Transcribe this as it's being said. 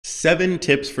7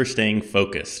 tips for staying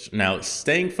focused. Now,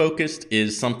 staying focused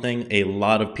is something a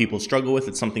lot of people struggle with.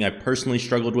 It's something I personally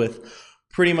struggled with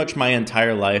pretty much my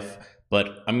entire life,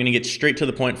 but I'm going to get straight to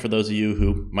the point for those of you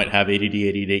who might have ADD,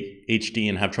 ADHD,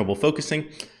 and have trouble focusing.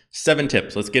 7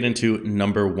 tips. Let's get into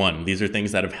number 1. These are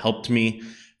things that have helped me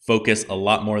focus a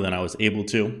lot more than I was able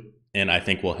to, and I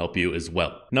think will help you as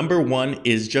well. Number 1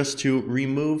 is just to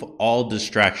remove all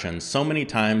distractions. So many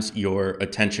times your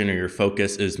attention or your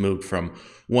focus is moved from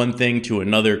one thing to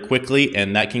another quickly,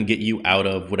 and that can get you out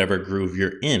of whatever groove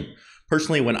you're in.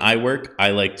 Personally, when I work,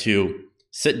 I like to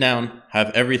sit down,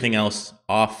 have everything else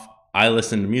off. I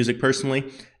listen to music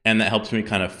personally, and that helps me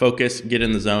kind of focus, get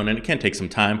in the zone, and it can take some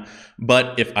time.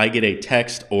 But if I get a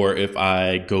text, or if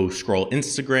I go scroll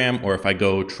Instagram, or if I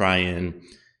go try and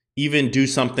even do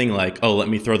something like, oh, let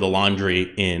me throw the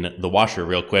laundry in the washer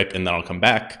real quick and then I'll come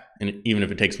back, and even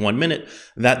if it takes 1 minute,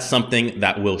 that's something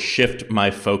that will shift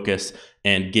my focus,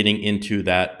 and getting into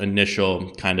that initial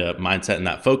kind of mindset and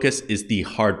that focus is the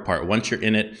hard part. Once you're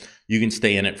in it, you can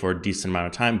stay in it for a decent amount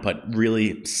of time, but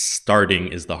really starting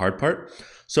is the hard part.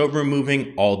 So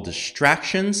removing all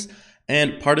distractions,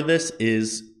 and part of this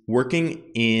is working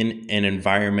in an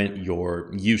environment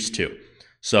you're used to.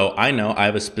 So I know I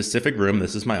have a specific room.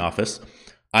 This is my office.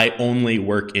 I only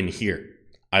work in here.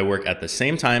 I work at the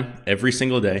same time every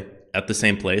single day at the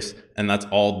same place, and that's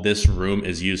all this room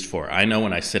is used for. I know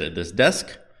when I sit at this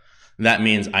desk, that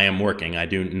means I am working. I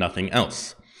do nothing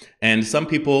else. And some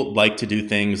people like to do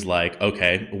things like,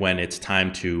 okay, when it's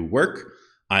time to work,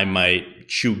 I might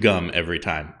chew gum every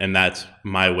time. And that's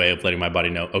my way of letting my body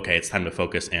know, okay, it's time to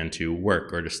focus and to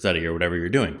work or to study or whatever you're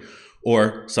doing.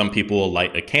 Or some people will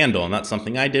light a candle, and that's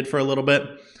something I did for a little bit.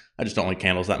 I just don't like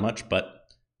candles that much, but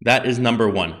that is number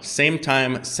 1. Same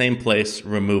time, same place,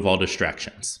 remove all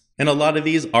distractions. And a lot of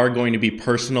these are going to be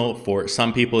personal for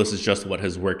some people. This is just what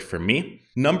has worked for me.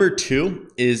 Number 2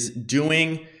 is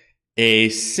doing a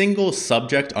single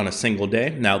subject on a single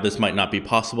day. Now, this might not be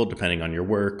possible depending on your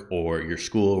work or your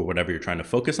school or whatever you're trying to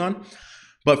focus on.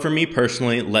 But for me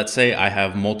personally, let's say I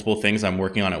have multiple things I'm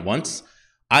working on at once.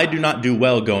 I do not do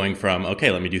well going from, okay,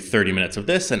 let me do 30 minutes of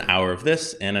this, an hour of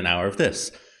this, and an hour of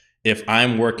this. If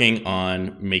I'm working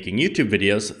on making YouTube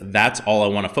videos, that's all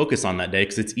I want to focus on that day,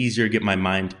 because it's easier to get my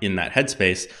mind in that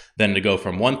headspace than to go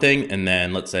from one thing and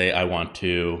then let's say I want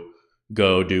to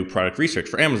go do product research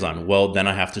for Amazon. Well, then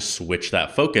I have to switch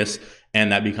that focus,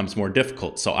 and that becomes more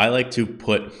difficult. So I like to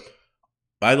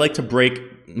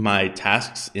break my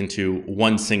tasks into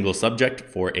one single subject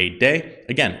for a day.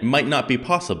 Again, it might not be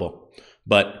possible,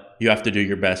 but you have to do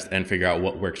your best and figure out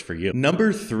what works for you.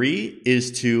 Number 3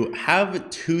 is to have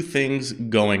 2 things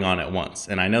going on at once.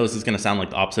 And I know this is going to sound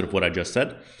like the opposite of what I just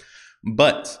said,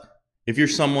 but if you're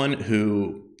someone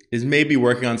who is maybe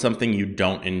working on something you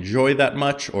don't enjoy that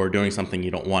much, or doing something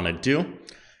you don't want to do,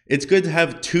 it's good to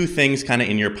have 2 things kind of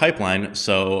in your pipeline,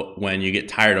 so when you get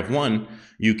tired of one,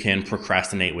 you can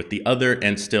procrastinate with the other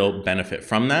and still benefit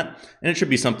from that. And it should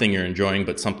be something you're enjoying,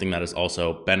 but something that is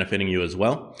also benefiting you as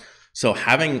well. So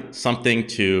having something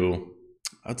to,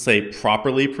 I'd say,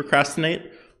 properly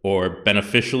procrastinate or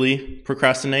beneficially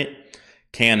procrastinate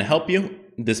can help you.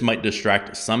 This might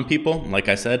distract some people, like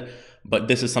I said, but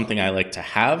this is something I like to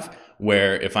have,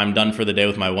 where if I'm done for the day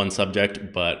with my one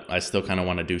subject, but I still kind of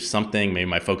want to do something, maybe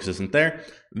my focus isn't there,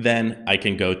 then I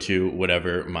can go to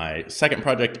whatever my second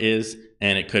project is,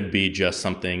 and it could be just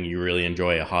something you really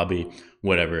enjoy, a hobby,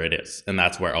 whatever it is. And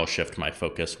that's where I'll shift my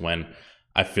focus when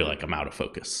I feel like I'm out of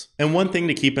focus. And one thing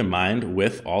to keep in mind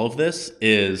with all of this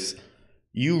is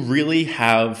you really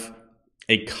have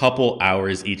a couple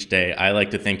hours each day. I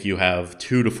like to think you have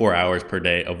 2 to 4 hours per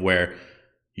day of where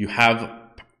you have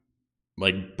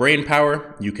like brain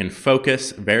power, you can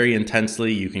focus very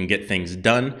intensely, you can get things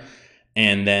done,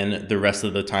 and then the rest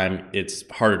of the time it's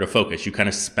harder to focus. You kind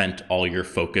of spent all your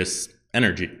focus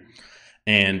energy.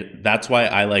 And that's why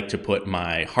I like to put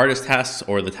my hardest tasks,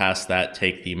 or the tasks that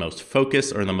take the most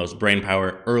focus or the most brain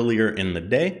power, earlier in the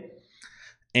day,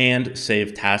 and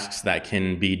save tasks that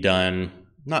can be done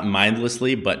not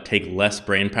mindlessly, but take less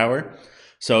brain power.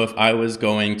 So if I was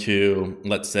going to,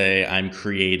 let's say I'm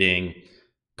creating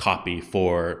copy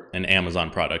for an Amazon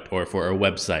product or for a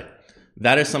website,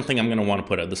 that is something I'm going to want to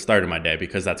put at the start of my day,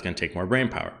 because that's going to take more brain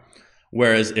power.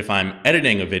 Whereas if I'm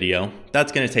editing a video,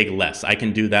 that's going to take less. I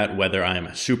can do that whether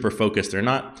I'm super focused or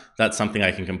not. That's something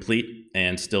I can complete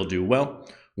and still do well,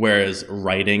 whereas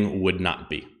writing would not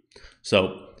be.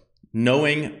 So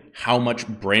knowing how much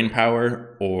brain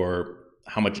power or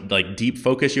how much like deep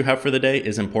focus you have for the day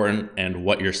is important, and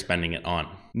what you're spending it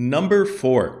on. Number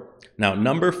 4. Now,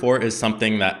 number 4 is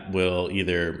something that will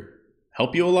either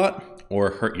help you a lot or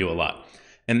hurt you a lot.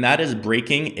 and that is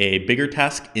breaking a bigger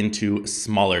task into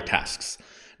smaller tasks.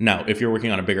 Now, if you're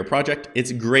working on a bigger project,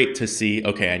 it's great to see,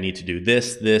 okay, I need to do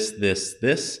this, this, this,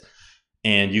 this,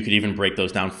 and you could even break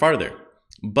those down farther.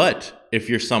 But if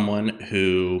you're someone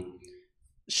who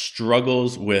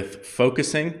struggles with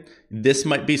focusing, this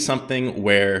might be something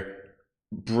where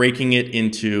breaking it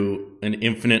into an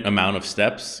infinite amount of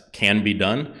steps can be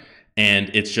done,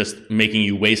 and it's just making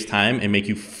you waste time and make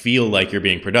you feel like you're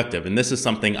being productive. And this is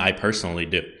something I personally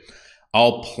do.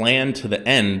 I'll plan to the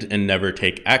end and never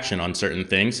take action on certain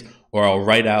things, or I'll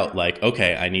write out like,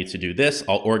 okay, I need to do this.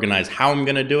 I'll organize how I'm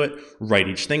going to do it, write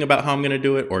each thing about how I'm going to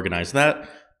do it, organize that,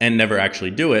 and never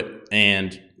actually do it.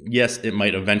 And yes, it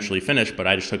might eventually finish, but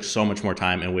I just took so much more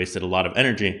time and wasted a lot of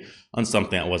energy on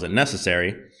something that wasn't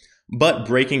necessary. But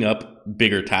breaking up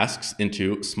bigger tasks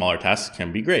into smaller tasks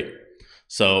can be great.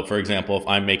 So for example, if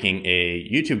I'm making a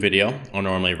YouTube video, I'll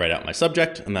normally write out my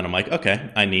subject, and then I'm like, okay,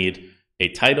 I need a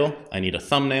title, I need a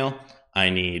thumbnail, I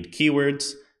need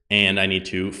keywords, and I need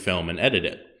to film and edit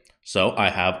it. So I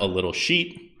have a little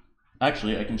sheet.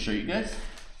 Actually, I can show you guys.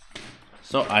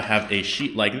 So I have a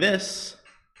sheet like this,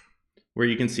 where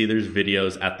you can see there's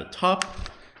videos at the top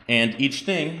and each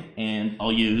thing, and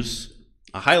I'll use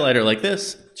a highlighter like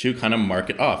this to kind of mark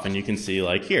it off. And you can see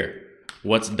like here,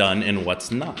 what's done and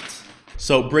what's not.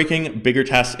 So breaking bigger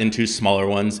tasks into smaller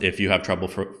ones if you have trouble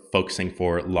focusing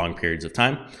for long periods of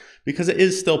time, because it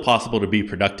is still possible to be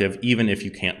productive even if you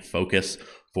can't focus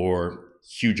for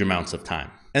huge amounts of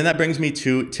time. And that brings me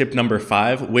to tip number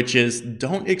 5, which is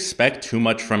don't expect too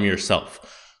much from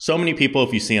yourself. So many people,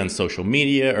 if you see on social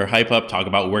media or Hype Up, talk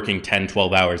about working 10,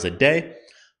 12 hours a day,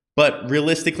 but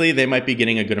realistically, they might be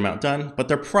getting a good amount done, but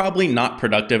they're probably not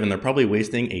productive and they're probably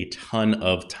wasting a ton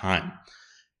of time.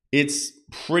 It's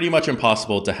pretty much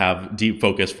impossible to have deep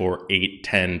focus for 8,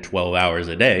 10, 12 hours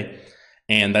a day.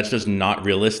 And that's just not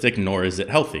realistic, nor is it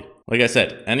healthy. Like I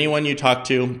said, anyone you talk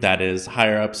to that is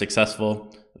higher up,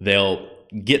 successful, they'll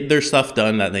get their stuff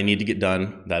done that they need to get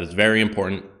done. That is very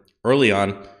important early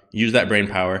on. Use that brain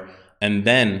power. And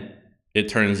then it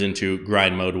turns into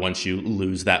grind mode once you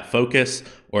lose that focus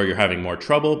or you're having more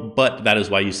trouble. But that is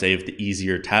why you save the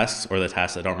easier tasks or the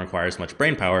tasks that don't require as much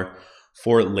brain power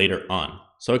for later on.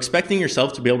 So expecting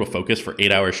yourself to be able to focus for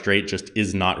 8 hours straight just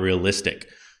is not realistic.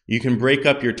 You can break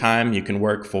up your time. You can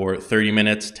work for 30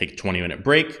 minutes, take a 20-minute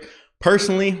break.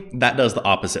 Personally, that does the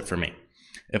opposite for me.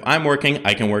 If I'm working,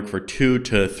 I can work for 2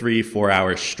 to 3, 4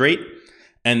 hours straight,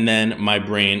 and then my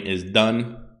brain is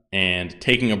done, and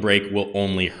taking a break will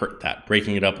only hurt that.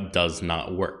 Breaking it up does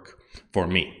not work for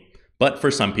me, but for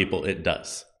some people it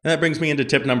does. And that brings me into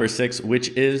tip number 6, which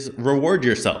is reward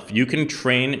yourself. You can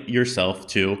train yourself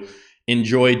to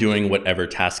enjoy doing whatever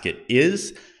task it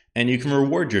is, and you can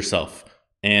reward yourself.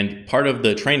 And part of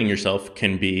the training yourself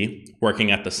can be working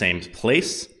at the same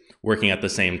place, working at the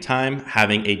same time,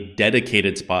 having a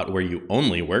dedicated spot where you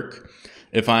only work.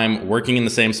 If I'm working in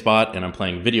the same spot and I'm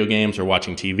playing video games or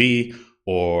watching TV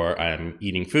or I'm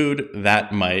eating food,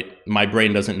 my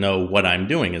brain doesn't know what I'm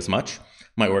doing as much.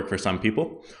 Might work for some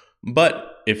people.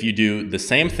 But if you do the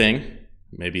same thing,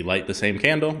 maybe light the same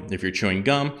candle, if you're chewing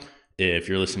gum, if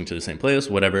you're listening to the same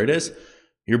playlist, whatever it is,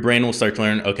 your brain will start to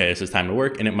learn, okay, this is time to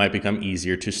work, and it might become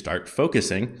easier to start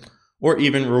focusing or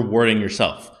even rewarding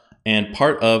yourself. And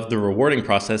part of the rewarding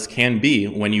process can be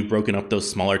when you've broken up those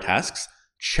smaller tasks,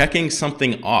 checking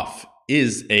something off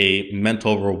is a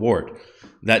mental reward.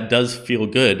 That does feel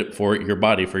good for your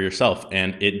body, for yourself,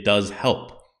 and it does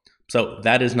help. So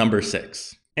that is number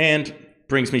 6. And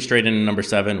brings me straight into number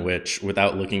 7, which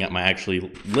without looking at my actually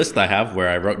list I have where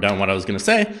I wrote down what I was going to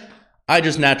say, I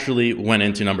just naturally went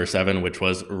into number 7, which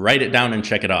was write it down and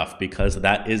check it off, because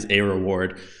that is a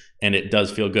reward and it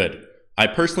does feel good. I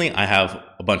have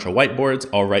a bunch of whiteboards.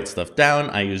 I'll write stuff down.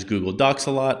 I use Google Docs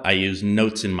a lot. I use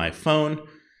notes in my phone.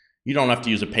 You don't have to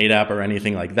use a paid app or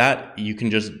anything like that. You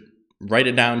can just write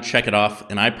it down, check it off.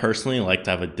 And I personally like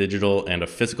to have a digital and a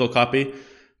physical copy,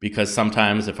 because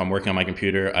sometimes if I'm working on my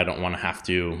computer, I don't want to have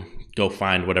to go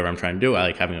find whatever I'm trying to do. I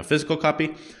like having a physical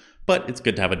copy, but it's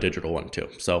good to have a digital one too.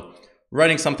 So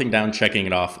writing something down, checking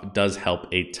it off does help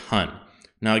a ton.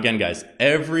 Now, again, guys,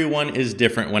 everyone is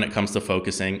different when it comes to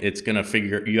focusing.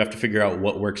 You have to figure out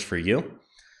what works for you.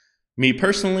 Me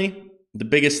personally, the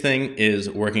biggest thing is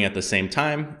working at the same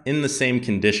time, in the same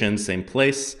conditions, same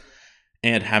place,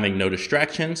 and having no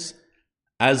distractions,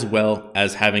 as well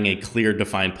as having a clear,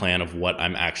 defined plan of what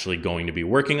I'm actually going to be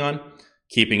working on,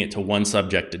 keeping it to one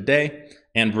subject a day,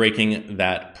 and breaking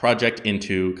that project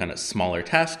into kind of smaller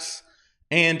tasks,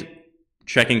 and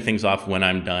checking things off when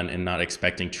I'm done and not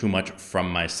expecting too much from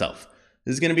myself.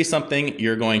 This is going to be something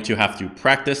you're going to have to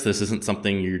practice. This isn't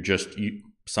something you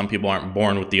Some people aren't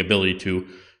born with the ability to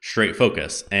straight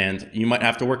focus, and you might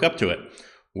have to work up to it.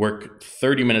 Work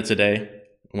 30 minutes a day.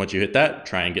 Once you hit that,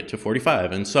 try and get to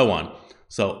 45, and so on.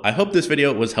 So I hope this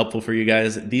video was helpful for you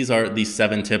guys. These are the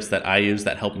 7 tips that I use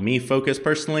that help me focus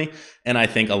personally, and I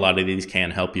think a lot of these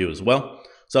can help you as well.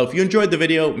 So if you enjoyed the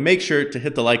video, make sure to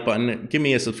hit the like button, give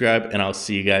me a subscribe, and I'll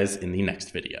see you guys in the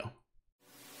next video.